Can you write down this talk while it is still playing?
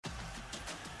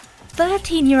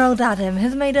13-year-old Adam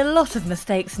has made a lot of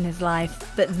mistakes in his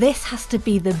life, but this has to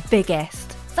be the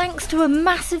biggest. Thanks to a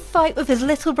massive fight with his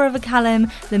little brother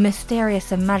Callum, the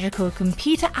mysterious and magical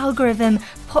computer algorithm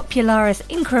Popularis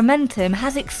Incrementum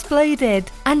has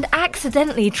exploded and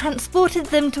accidentally transported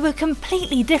them to a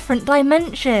completely different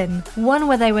dimension. One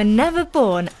where they were never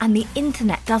born and the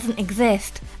internet doesn't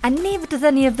exist, and neither does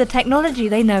any of the technology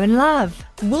they know and love.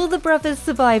 Will the brothers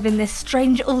survive in this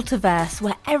strange Ultiverse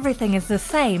where everything is the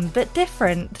same but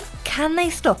different? Can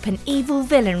they stop an evil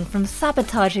villain from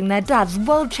sabotaging their dad's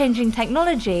world-changing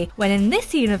technology when in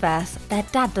this universe their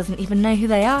dad doesn't even know who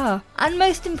they are? And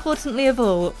most importantly of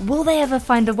all, will they ever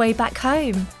find a way back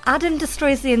home? Adam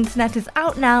Destroys the Internet is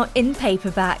out now in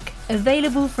paperback,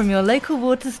 available from your local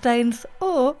Waterstones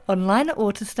or online at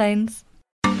Waterstones.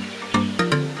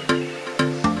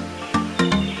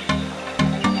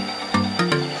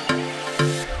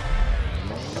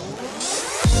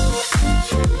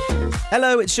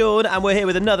 Hello, it's Sean, and we're here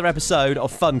with another episode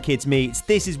of Fun Kids Meets.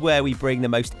 This is where we bring the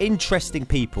most interesting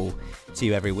people to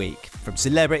you every week. From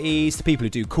celebrities to people who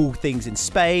do cool things in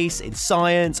space, in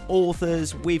science,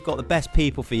 authors. We've got the best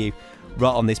people for you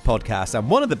right on this podcast. And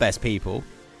one of the best people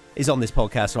is on this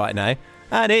podcast right now.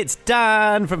 And it's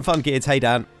Dan from Fun Kids. Hey,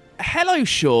 Dan. Hello,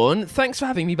 Sean. Thanks for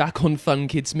having me back on Fun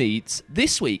Kids Meets.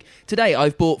 Today,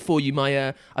 I've brought for you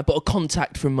I brought a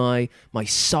contact from my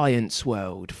science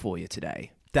world for you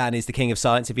today. Dan is the king of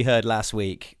science. If you heard last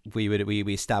week,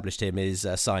 we established him as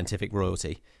scientific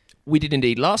royalty. We did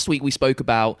indeed. Last week we spoke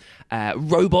about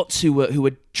robots who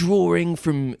were drawing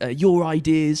from your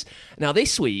ideas. Now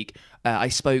this week I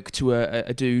spoke to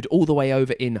a dude all the way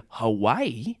over in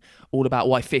Hawaii, all about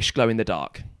why fish glow in the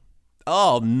dark.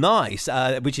 Oh, nice.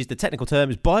 Which is the technical term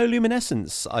is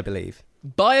bioluminescence, I believe.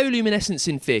 Bioluminescence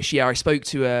in fish. Yeah, I spoke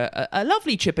to a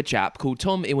lovely chipper chap called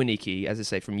Tom Iwaniki, as I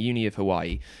say, from Uni of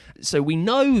Hawaii. So we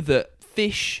know that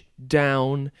fish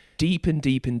down deep and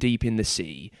deep and deep in the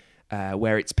sea,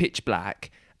 where it's pitch black,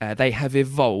 they have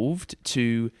evolved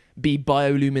to be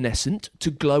bioluminescent,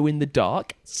 to glow in the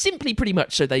dark, simply pretty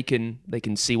much so they can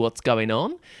see what's going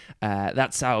on.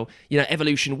 That's how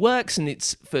evolution works, and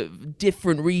it's for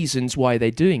different reasons why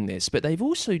they're doing this. But they've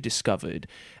also discovered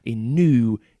in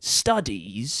new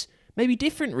studies maybe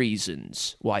different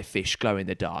reasons why fish glow in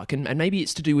the dark, and maybe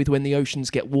it's to do with when the oceans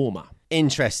get warmer.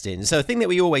 Interesting. So a thing that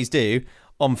we always do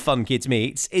on Fun Kids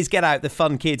Meets is get out the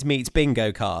Fun Kids Meets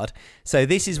bingo card. So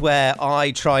this is where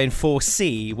I try and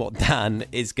foresee what Dan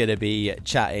is going to be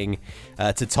chatting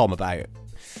to Tom about.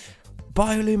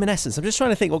 Bioluminescence. I'm just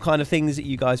trying to think what kind of things that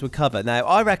you guys would cover. Now,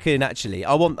 I reckon actually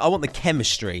I want the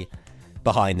chemistry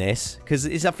behind this,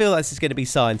 because I feel like this is going to be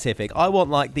scientific. I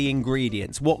want like the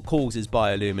ingredients, what causes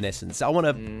bioluminescence. I want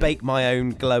to bake my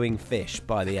own glowing fish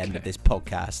by the end of this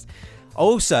podcast. I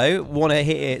also want to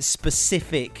hear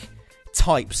specific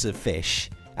types of fish,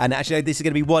 and actually this is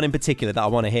going to be one in particular that I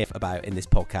want to hear about in this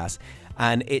podcast,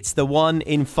 and it's the one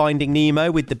in Finding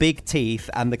Nemo with the big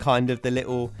teeth and the kind of the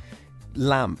little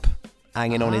lamp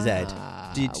hanging on his head.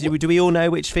 Do we all know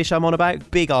which fish I'm on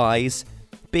about? Big eyes,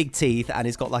 big teeth, and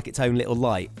it's got like its own little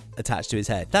light attached to his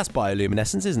head. That's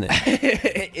bioluminescence, isn't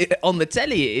it? On the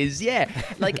telly it is, yeah.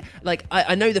 Like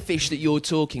I know the fish that you're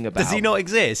talking about. Does he not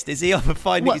exist? Is he up for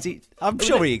finding? I'm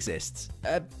sure he exists.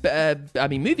 I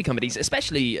mean, movie companies,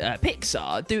 especially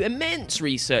Pixar, do immense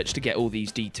research to get all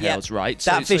these details right.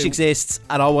 That fish exists,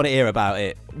 and I want to hear about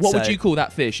it. What would you call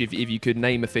that fish if you could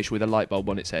name a fish with a light bulb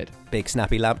on its head? Big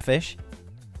snappy lampfish.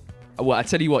 Well, I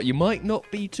tell you what, you might not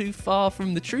be too far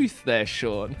from the truth there,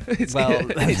 Sean. Is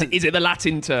it the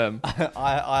Latin term?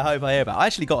 I hope I hear about it. I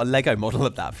actually got a Lego model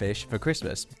of that fish for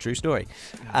Christmas. True story.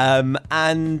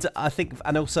 And I think,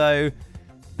 and also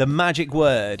the magic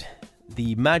word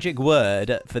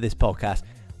for this podcast.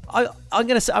 I'm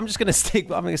just gonna stick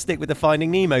with the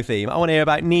Finding Nemo theme. I want to hear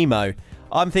about Nemo.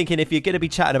 I'm thinking if you're going to be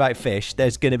chatting about fish,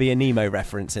 there's going to be a Nemo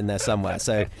reference in there somewhere.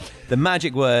 So the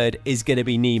magic word is going to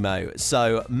be Nemo.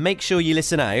 So make sure you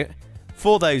listen out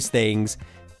for those things.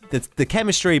 The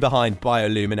chemistry behind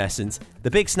bioluminescence, the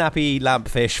big snappy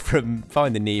lampfish from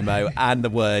Finding Nemo, and the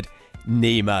word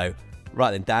Nemo.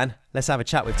 Right then, Dan, let's have a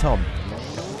chat with Tom.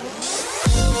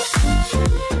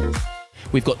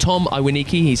 We've got Tom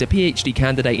Iwaniki. He's a PhD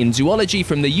candidate in zoology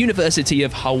from the University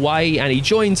of Hawaii, and he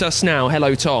joins us now.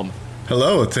 Hello, Tom.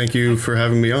 Hello, thank you for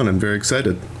having me on. I'm very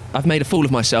excited. I've made a fool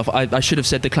of myself. I should have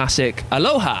said the classic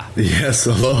aloha. Yes,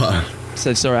 aloha.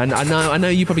 So sorry, I know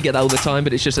you probably get that all the time,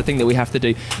 but it's just a thing that we have to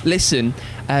do. Listen,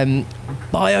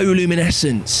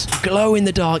 bioluminescence,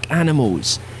 glow-in-the-dark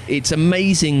animals. It's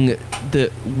amazing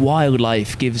that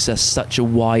wildlife gives us such a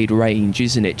wide range,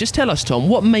 isn't it? Just tell us, Tom,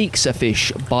 what makes a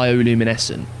fish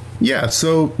bioluminescent? Yeah,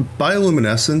 so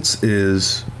bioluminescence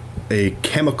is a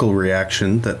chemical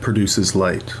reaction that produces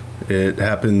light. It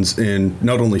happens in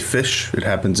not only fish, it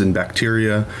happens in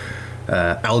bacteria,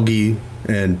 algae,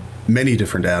 and many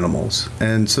different animals.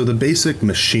 And so the basic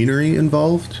machinery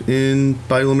involved in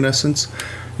bioluminescence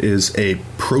is a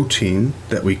protein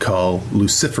that we call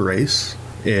luciferase.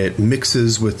 It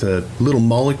mixes with a little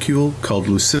molecule called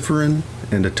luciferin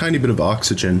and a tiny bit of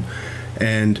oxygen,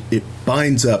 and it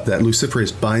binds up, that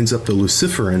luciferase binds up the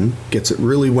luciferin, gets it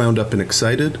really wound up and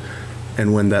excited,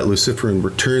 and when that luciferin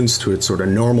returns to its sort of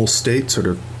normal state, sort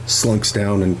of slunks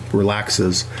down and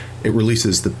relaxes, it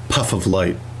releases the puff of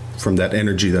light from that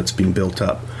energy that's been built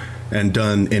up. And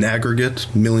done in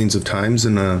aggregate millions of times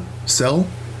in a cell,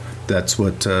 that's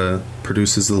what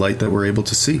produces the light that we're able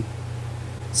to see.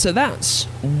 So that's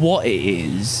what it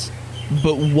is,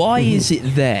 but why is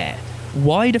it there?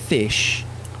 Why do fish,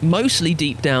 mostly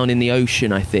deep down in the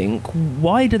ocean, I think,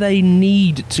 why do they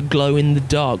need to glow in the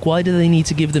dark? Why do they need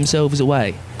to give themselves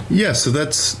away? Yeah, so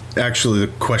that's actually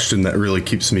the question that really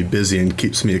keeps me busy and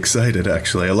keeps me excited,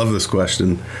 actually. I love this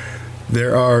question.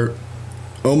 There are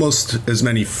almost as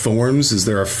many forms as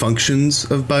there are functions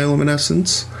of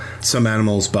bioluminescence. Some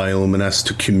animals bioluminesce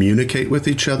to communicate with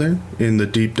each other in the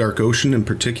deep, dark ocean in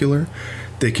particular.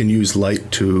 They can use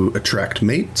light to attract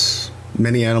mates.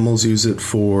 Many animals use it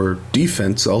for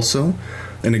defense also.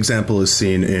 An example is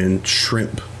seen in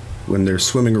shrimp. When they're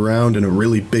swimming around and a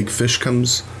really big fish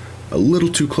comes a little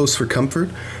too close for comfort,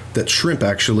 that shrimp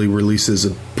actually releases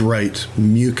a bright,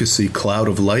 mucousy cloud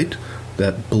of light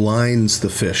that blinds the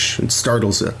fish and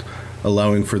startles it,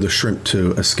 allowing for the shrimp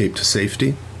to escape to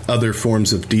safety. Other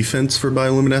forms of defense for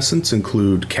bioluminescence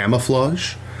include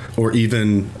camouflage, or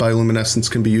even bioluminescence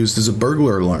can be used as a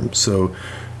burglar alarm. So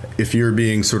if you're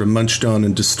being sort of munched on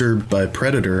and disturbed by a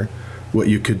predator, what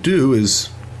you could do is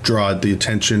draw the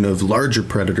attention of larger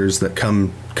predators that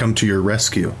come to your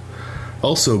rescue.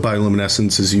 Also,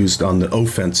 bioluminescence is used on the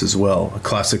offense as well. A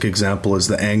classic example is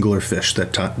the anglerfish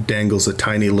that dangles a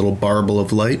tiny little barbel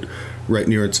of light right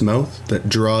near its mouth that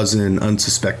draws in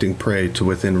unsuspecting prey to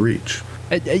within reach.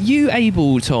 Are you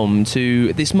able, Tom,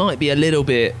 to, this might be a little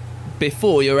bit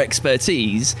before your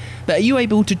expertise, but are you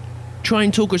able to try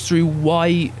and talk us through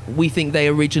why we think they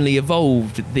originally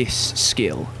evolved this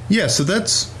skill? Yeah, so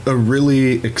that's a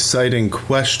really exciting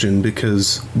question,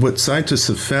 because what scientists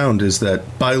have found is that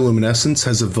bioluminescence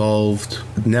has evolved,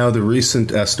 now the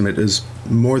recent estimate is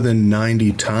more than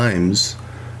 90 times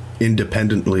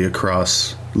independently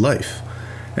across life.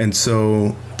 And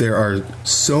so there are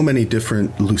so many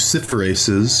different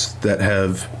luciferases that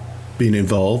have been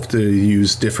involved to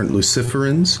use different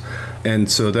luciferins.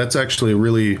 And so that's actually a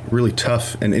really, really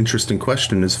tough and interesting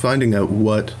question, is finding out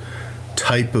what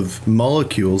type of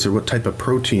molecules or what type of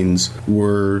proteins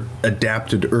were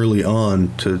adapted early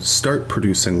on to start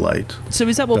producing light. So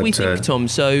is that what we think, Tom?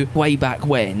 So way back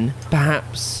when,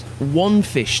 perhaps one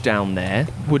fish down there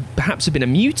would perhaps have been a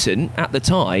mutant at the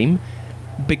time,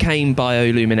 became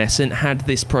bioluminescent, had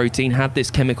this protein, had this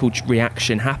chemical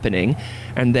reaction happening,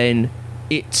 and then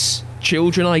its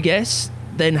children, I guess,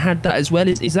 then had that as well.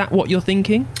 Is that what you're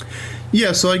thinking?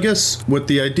 Yeah, so I guess what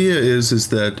the idea is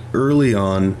that early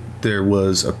on there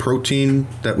was a protein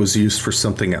that was used for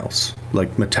something else,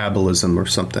 like metabolism or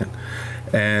something.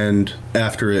 And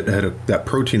after it had that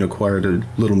protein acquired a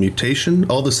little mutation,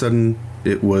 all of a sudden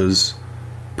it was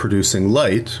producing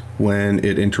light when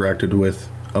it interacted with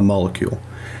a molecule.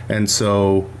 And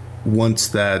so once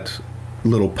that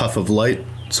little puff of light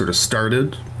sort of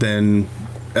started, then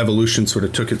evolution sort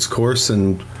of took its course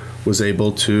and was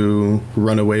able to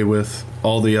run away with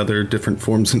all the other different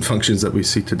forms and functions that we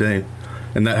see today.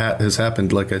 And that has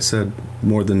happened, like I said,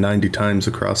 more than 90 times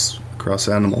across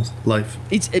animal life.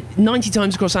 It's 90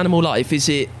 times across animal life. Is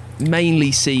it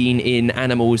mainly seen in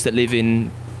animals that live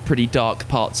in pretty dark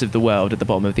parts of the world at the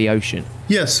bottom of the ocean?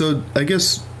 Yeah, so I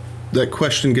guess that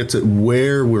question gets at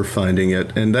where we're finding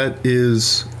it, and that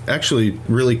is actually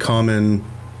really common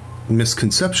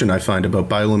misconception I find about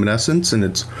bioluminescence, and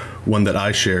it's one that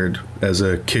I shared as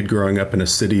a kid growing up in a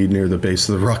city near the base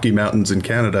of the Rocky Mountains in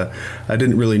Canada. I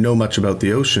didn't really know much about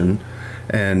the ocean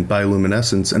and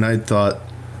bioluminescence, and I thought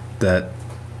that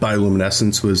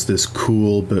bioluminescence was this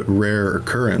cool but rare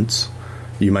occurrence.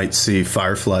 You might see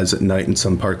fireflies at night in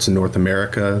some parts of North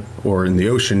America, or in the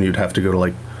ocean you'd have to go to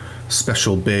like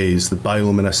special bays, the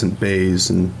bioluminescent bays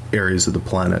and areas of the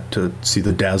planet to see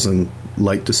the dazzling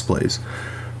light displays.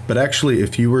 But actually,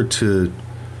 if you were to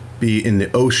be in the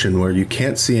ocean where you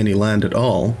can't see any land at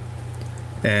all,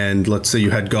 and let's say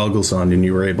you had goggles on and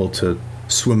you were able to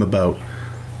swim about,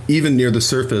 even near the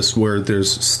surface where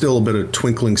there's still a bit of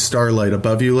twinkling starlight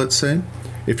above you, let's say,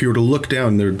 if you were to look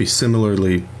down, there would be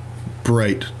similarly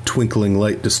bright, twinkling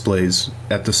light displays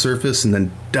at the surface and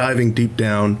then diving deep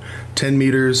down 10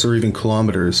 meters or even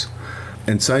kilometers.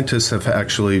 And scientists have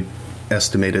actually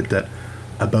estimated that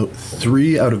about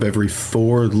 3 out of every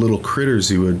 4 little critters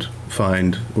you would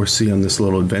find or see on this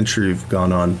little adventure you've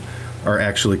gone on are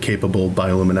actually capable of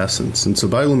bioluminescence. And so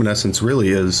bioluminescence really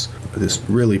is this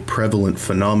really prevalent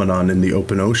phenomenon in the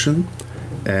open ocean,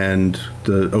 and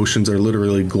the oceans are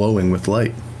literally glowing with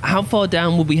light. How far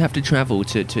down would we have to travel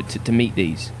to meet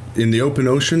these? In the open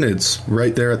ocean, it's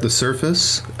right there at the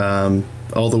surface,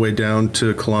 all the way down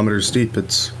to kilometers deep.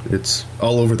 It's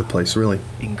all over the place, really.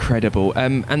 Incredible.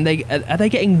 And are they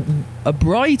getting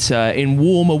brighter in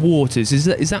warmer waters?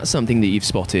 Is that something that you've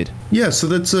spotted? Yeah, so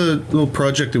that's a little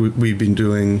project that we've been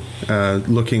doing,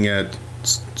 looking at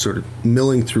sort of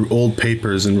milling through old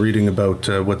papers and reading about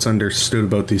what's understood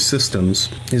about these systems,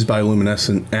 these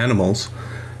bioluminescent animals.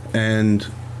 And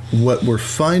what we're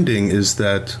finding is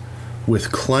that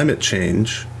with climate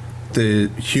change, the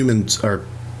humans are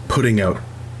putting out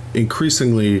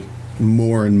increasingly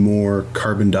more and more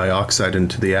carbon dioxide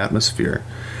into the atmosphere.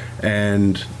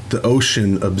 And the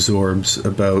ocean absorbs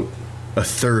about a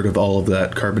third of all of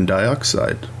that carbon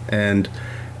dioxide. And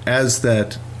as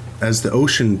the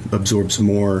ocean absorbs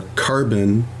more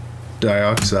carbon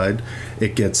dioxide,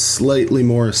 it gets slightly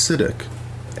more acidic.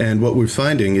 And what we're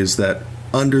finding is that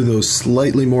under those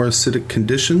slightly more acidic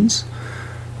conditions,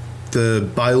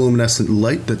 the bioluminescent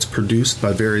light that's produced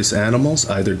by various animals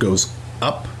either goes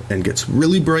up and gets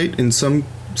really bright in some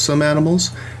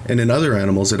animals, and in other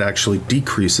animals it actually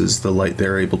decreases the light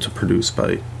they're able to produce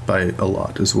by a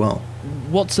lot as well.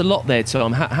 What's a lot there,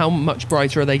 Tom? How much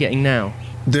brighter are they getting now?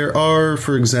 There are,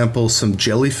 for example, some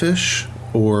jellyfish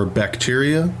or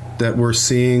bacteria that we're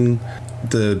seeing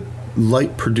the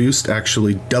light produced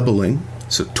actually doubling,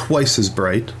 so twice as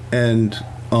bright. And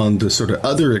on the sort of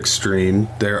other extreme,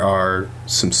 there are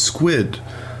some squid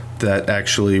that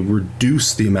actually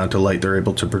reduce the amount of light they're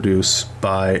able to produce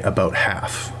by about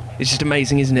half. It's just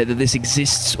amazing, isn't it, that this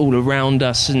exists all around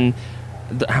us, and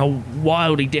how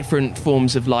wildly different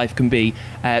forms of life can be.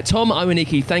 Tom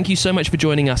Iwaniki, thank you so much for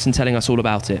joining us and telling us all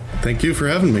about it. Thank you for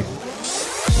having me.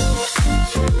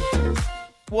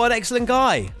 What an excellent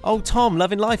guy. Old Tom,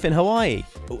 loving life in Hawaii.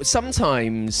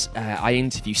 Sometimes I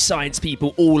interview science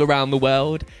people all around the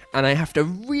world, and I have to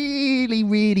really,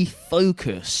 really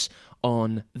focus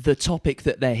on the topic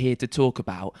that they're here to talk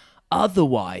about.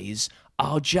 Otherwise,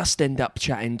 I'll just end up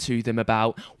chatting to them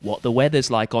about what the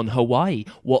weather's like on Hawaii,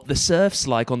 what the surf's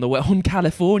like on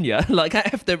California. Like, I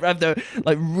have to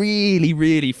really,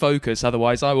 really focus.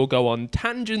 Otherwise, I will go on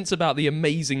tangents about the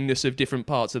amazingness of different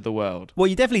parts of the world. Well,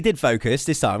 you definitely did focus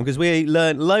this time, because we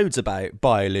learnt loads about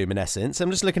bioluminescence.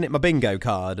 I'm just looking at my bingo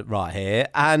card right here,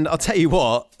 and I'll tell you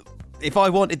what, if I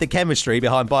wanted the chemistry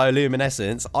behind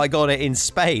bioluminescence, I got it in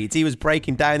spades. He was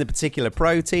breaking down the particular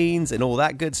proteins and all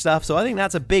that good stuff. So I think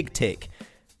that's a big tick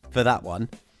for that one.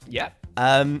 Yeah.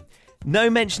 No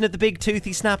mention of the big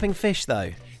toothy snapping fish, though.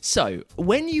 So,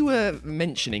 when you were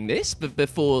mentioning this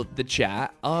before the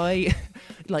chat, I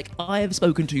have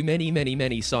spoken to many, many,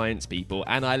 many science people,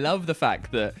 and I love the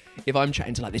fact that if I'm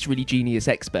chatting to this really genius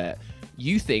expert,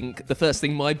 you think the first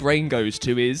thing my brain goes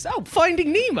to is,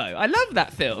 Finding Nemo. I love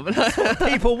that film. That's what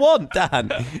people want, Dan.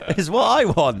 It's what I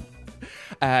want.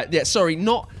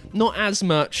 Not as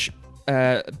much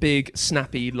big,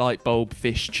 snappy, light bulb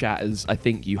fish chat as I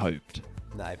think you hoped.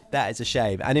 No, that is a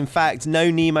shame. And in fact,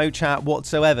 no Nemo chat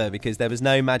whatsoever, because there was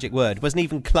no magic word. Wasn't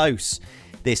even close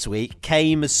this week.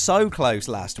 Came so close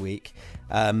last week,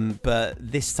 but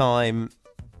this time,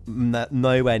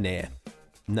 nowhere near.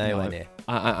 Nowhere near.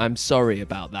 I'm sorry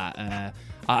about that.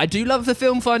 I do love the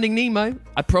film Finding Nemo.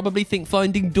 I probably think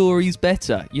Finding Dory's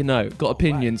better. Got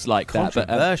opinions like that.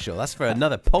 Controversial. That's for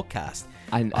another podcast,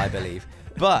 I believe.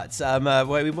 But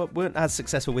we weren't as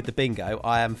successful with the bingo.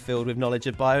 I am filled with knowledge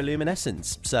of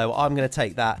bioluminescence, so I'm going to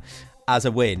take that as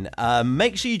a win.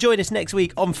 Make sure you join us next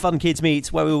week on Fun Kids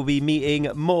Meet, where we will be meeting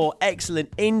more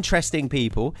excellent, interesting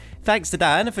people. Thanks to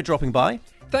Dan for dropping by.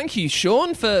 Thank you,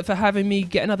 Sean, for having me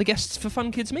get another guest for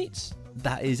Fun Kids Meets.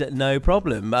 That is no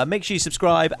problem. Make sure you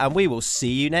subscribe, and we will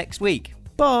see you next week.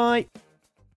 Bye.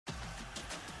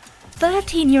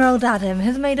 13-year-old Adam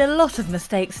has made a lot of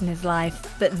mistakes in his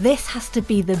life, but this has to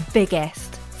be the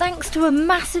biggest. Thanks to a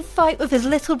massive fight with his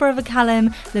little brother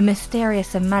Callum, the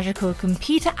mysterious and magical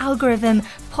computer algorithm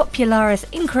Popularis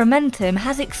Incrementum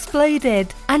has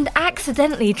exploded and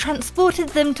accidentally transported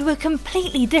them to a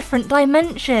completely different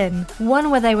dimension. One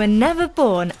where they were never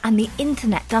born and the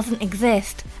internet doesn't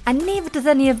exist, and neither does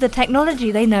any of the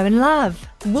technology they know and love.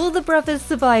 Will the brothers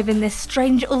survive in this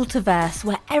strange Ultraverse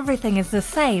where everything is the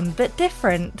same but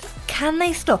different? Can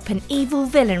they stop an evil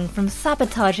villain from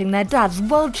sabotaging their dad's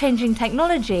world-changing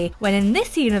technology when in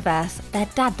this universe their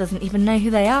dad doesn't even know who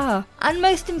they are? And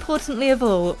most importantly of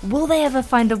all, will they ever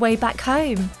find a way back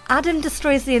home? Adam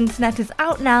Destroys the Internet is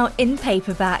out now in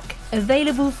paperback,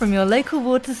 available from your local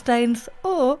Waterstones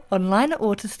or online at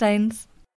Waterstones.